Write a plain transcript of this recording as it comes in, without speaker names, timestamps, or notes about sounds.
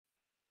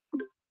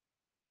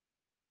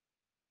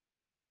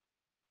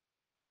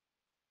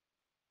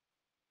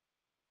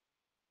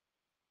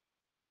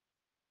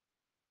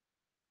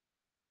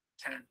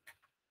10.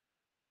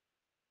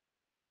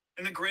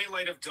 In the gray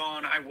light of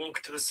dawn, I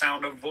woke to the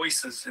sound of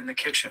voices in the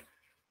kitchen.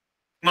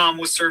 Mom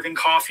was serving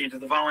coffee to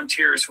the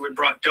volunteers who had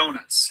brought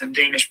donuts and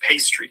Danish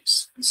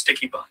pastries and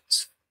sticky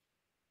buns.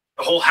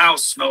 The whole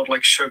house smelled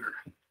like sugar,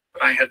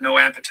 but I had no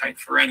appetite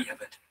for any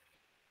of it.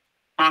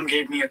 Mom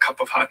gave me a cup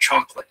of hot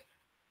chocolate.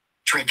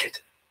 "Drink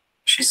it,"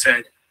 she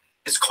said.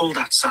 "It's cold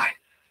outside.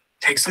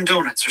 Take some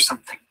donuts or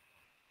something."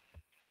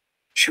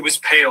 She was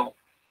pale,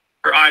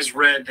 her eyes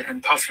red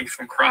and puffy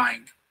from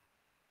crying,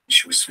 and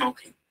she was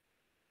smoking.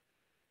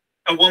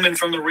 A woman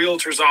from the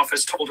realtor's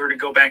office told her to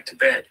go back to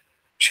bed.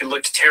 She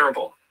looked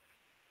terrible,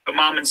 but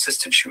Mom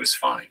insisted she was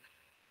fine.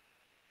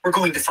 "We're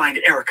going to find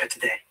Erica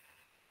today,"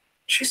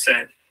 she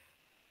said.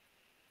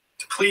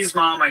 To please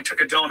Mom, I took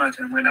a donut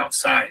and went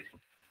outside.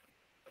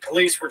 The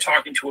police were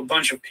talking to a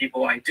bunch of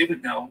people I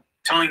didn't know,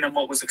 telling them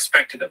what was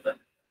expected of them.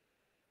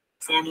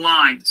 Form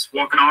lines,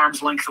 walk an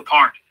arm's length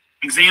apart,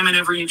 examine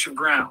every inch of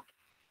ground.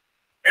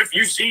 If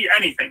you see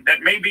anything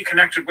that may be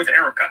connected with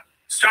Erica,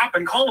 stop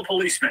and call a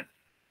policeman.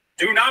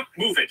 Do not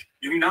move it.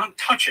 Do not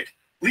touch it.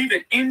 Leave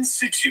it in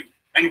situ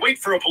and wait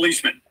for a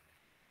policeman.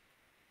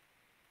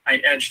 I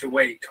edged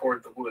away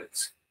toward the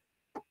woods.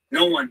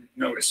 No one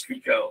noticed me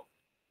go.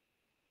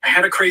 I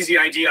had a crazy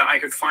idea I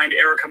could find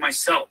Erica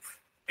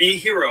myself, be a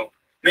hero,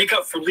 make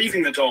up for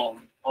leaving the doll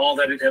and all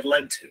that it had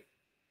led to.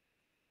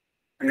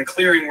 In the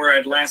clearing where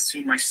I'd last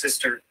seen my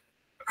sister,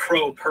 a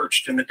crow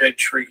perched in the dead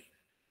tree.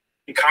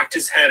 He cocked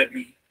his head at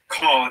me,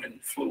 cawed,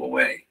 and flew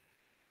away.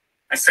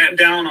 I sat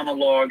down on the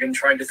log and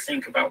tried to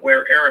think about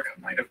where Erica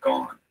might have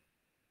gone.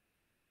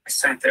 I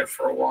sat there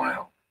for a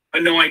while,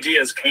 but no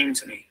ideas came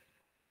to me.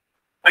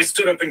 I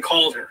stood up and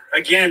called her,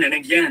 again and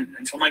again,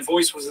 until my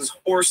voice was as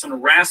hoarse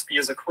and raspy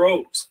as a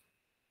crow's.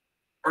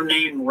 Her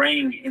name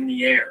rang in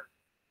the air,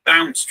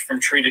 bounced from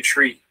tree to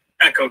tree,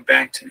 echoed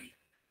back to me.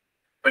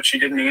 But she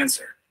didn't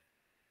answer.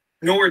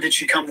 Nor did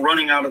she come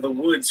running out of the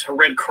woods, her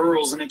red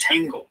curls in a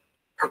tangle,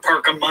 her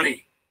parka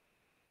muddy.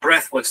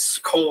 Breathless,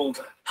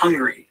 cold,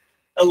 hungry,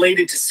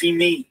 elated to see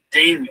me,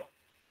 Daniel,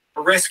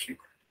 a rescuer.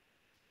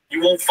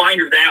 You won't find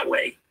her that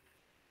way.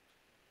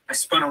 I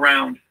spun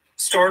around,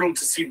 startled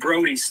to see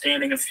Brody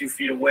standing a few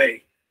feet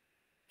away.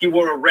 He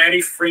wore a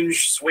ratty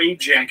fringed suede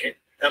jacket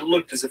that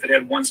looked as if it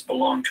had once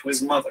belonged to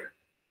his mother.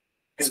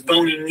 His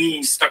bony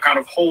knees stuck out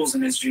of holes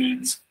in his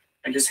jeans,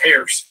 and his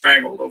hair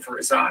straggled over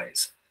his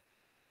eyes.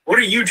 "What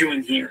are you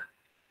doing here?"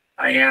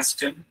 I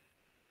asked him.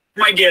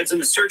 "My dad's in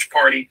the search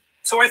party,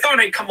 so I thought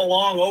I'd come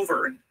along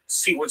over and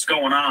see what's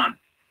going on.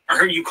 I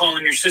heard you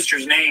calling your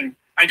sister's name.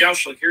 I doubt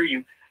she'll hear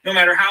you, no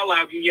matter how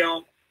loud you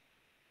yell."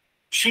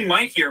 "She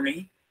might hear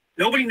me.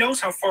 Nobody knows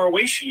how far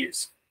away she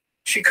is.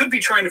 She could be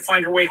trying to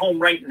find her way home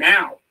right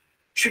now.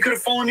 She could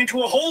have fallen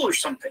into a hole or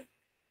something."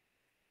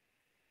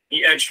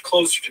 He edged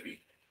closer to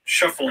me,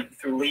 shuffling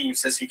through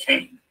leaves as he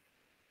came.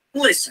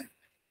 "Listen,"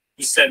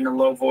 he said in a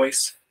low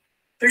voice.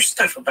 "There's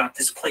stuff about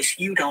this place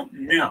you don't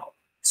know.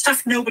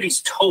 Stuff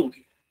nobody's told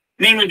you.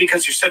 Mainly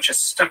because you're such a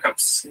stuck-up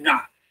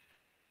snot."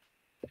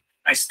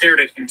 I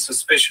stared at him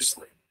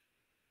suspiciously.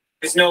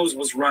 His nose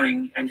was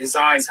running, and his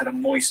eyes had a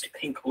moist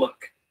pink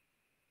look.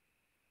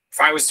 If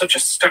I was such a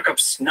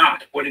stuck-up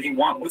snot, what did he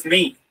want with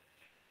me?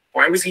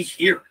 Why was he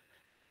here?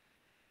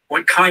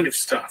 What kind of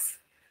stuff?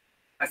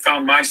 I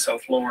found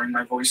myself lowering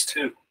my voice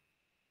too.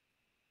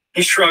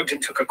 He shrugged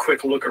and took a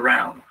quick look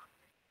around.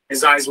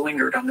 His eyes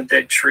lingered on the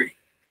dead tree.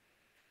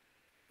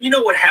 "You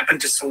know what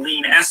happened to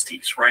Celine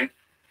Estes, right?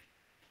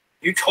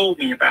 You told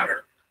me about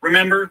her.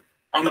 Remember,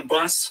 on the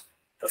bus,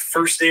 the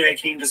first day I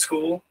came to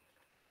school?"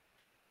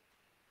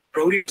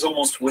 Brody was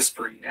almost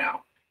whispering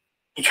now.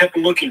 He kept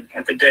looking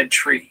at the dead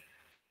tree.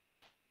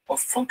 "Well,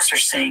 folks are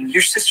saying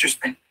your sister's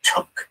been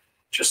took,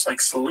 just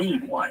like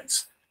Celine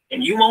was,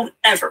 and you won't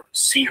ever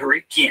see her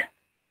again."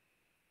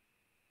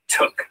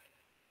 Took.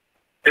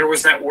 There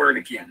was that word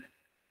again.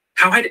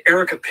 How had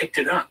Erica picked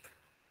it up?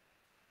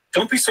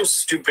 "Don't be so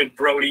stupid,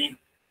 Brody.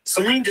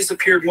 Celine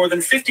disappeared more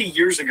than 50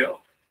 years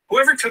ago.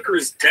 Whoever took her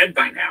is dead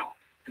by now,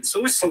 and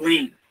so is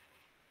Celine."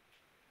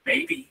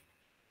 "Maybe,"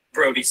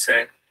 Brody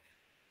said.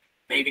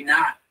 "Maybe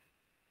not.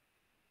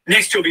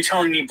 Next you'll be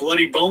telling me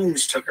Bloody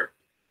Bones took her."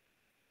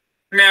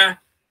 "Nah,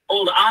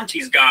 old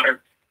Auntie's got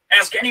her.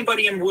 Ask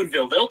anybody in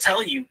Woodville, they'll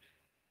tell you."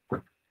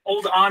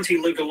 "Old Auntie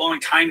lived a long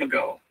time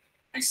ago,"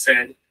 I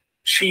said.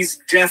 "She's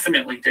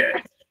definitely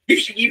dead. If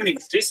she even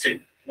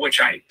existed,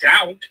 which I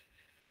doubt."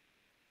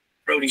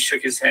 Brody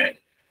shook his head.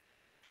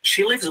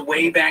 "She lives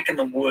way back in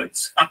the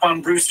woods, up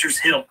on Brewster's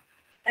Hill.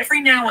 Every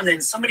now and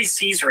then somebody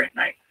sees her at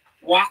night,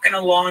 walking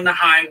along the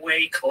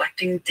highway,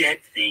 collecting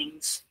dead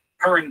things.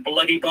 Her and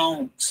Bloody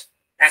Bones.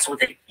 That's what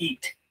they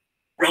eat.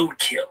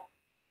 Roadkill."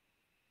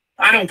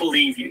 "I don't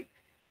believe you."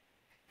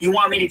 "You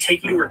want me to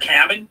take you to her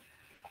cabin?"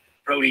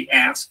 Brody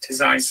asked, his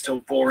eyes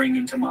still boring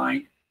into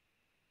mine.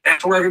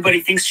 "That's where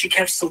everybody thinks she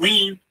kept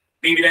Celine.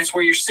 Maybe that's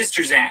where your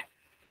sister's at."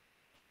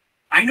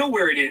 "I know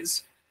where it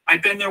is.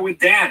 I've been there with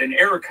Dad and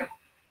Erica.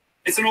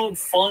 It's an old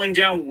falling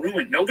down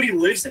ruin. Nobody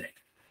lives in it."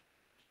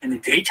 "In the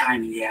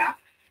daytime, yeah.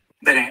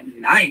 But at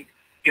night,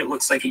 it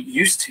looks like it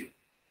used to."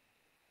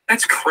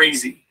 "That's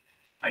crazy.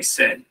 I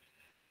said.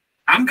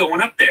 I'm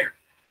going up there,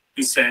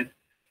 he said.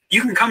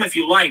 You can come if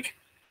you like.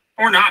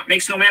 Or not,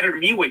 makes no matter to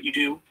me what you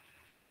do.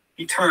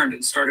 He turned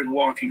and started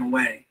walking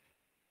away.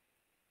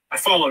 I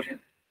followed him.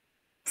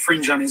 The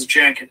fringe on his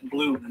jacket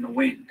blew in the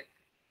wind.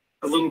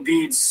 The little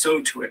beads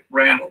sewed to it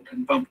rattled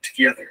and bumped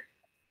together.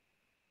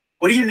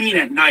 What do you mean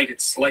at night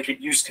it's like it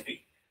used to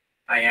be?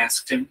 I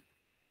asked him.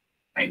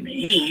 I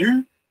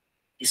mean,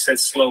 he said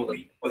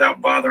slowly,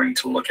 without bothering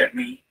to look at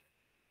me,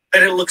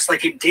 that it looks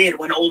like it did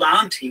when old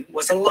Auntie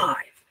was alive.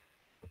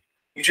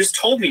 You just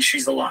told me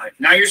she's alive.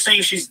 Now you're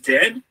saying she's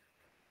dead?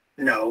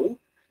 No.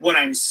 What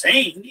I'm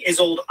saying is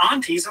old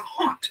Auntie's a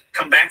haunt,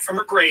 come back from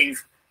her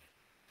grave.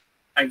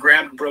 I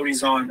grabbed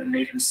Brody's arm and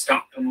made him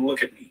stop and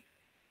look at me.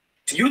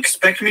 Do you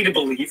expect me to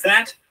believe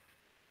that?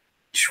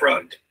 He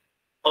shrugged.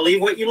 Believe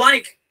what you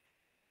like.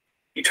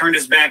 He turned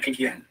his back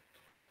again,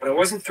 but I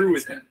wasn't through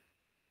with him.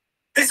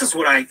 This is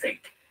what I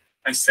think,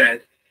 I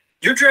said.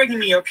 You're dragging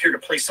me up here to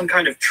play some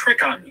kind of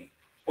trick on me,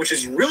 which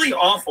is really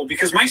awful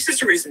because my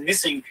sister is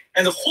missing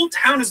and the whole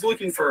town is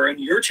looking for her, and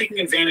you're taking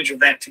advantage of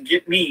that to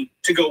get me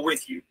to go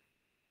with you.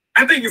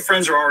 I bet your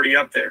friends are already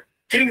up there,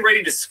 getting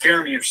ready to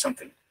scare me or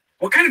something.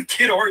 What kind of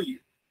kid are you?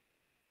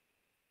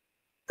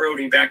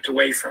 Brody backed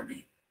away from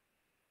me.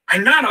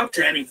 I'm not up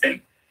to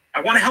anything.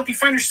 I want to help you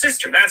find your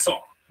sister, that's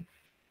all.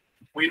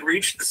 We'd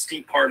reached the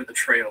steep part of the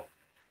trail.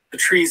 The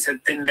trees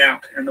had thinned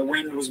out, and the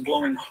wind was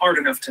blowing hard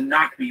enough to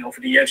knock me over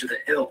the edge of the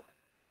hill.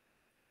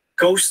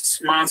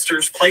 Ghosts,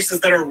 monsters,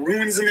 places that are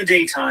ruins in the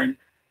daytime,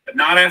 but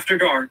not after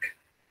dark,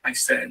 I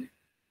said.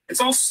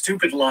 It's all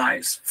stupid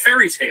lies,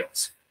 fairy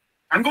tales.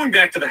 I'm going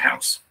back to the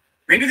house.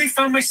 Maybe they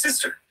found my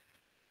sister.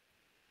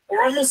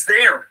 We're almost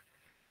there,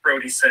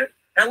 Brody said.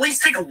 At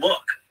least take a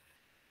look.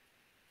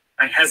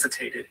 I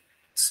hesitated,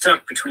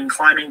 stuck between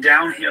climbing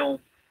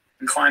downhill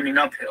and climbing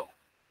uphill.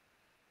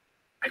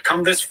 I'd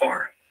come this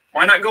far.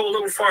 Why not go a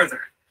little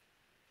farther?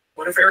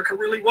 What if Erica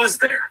really was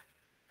there?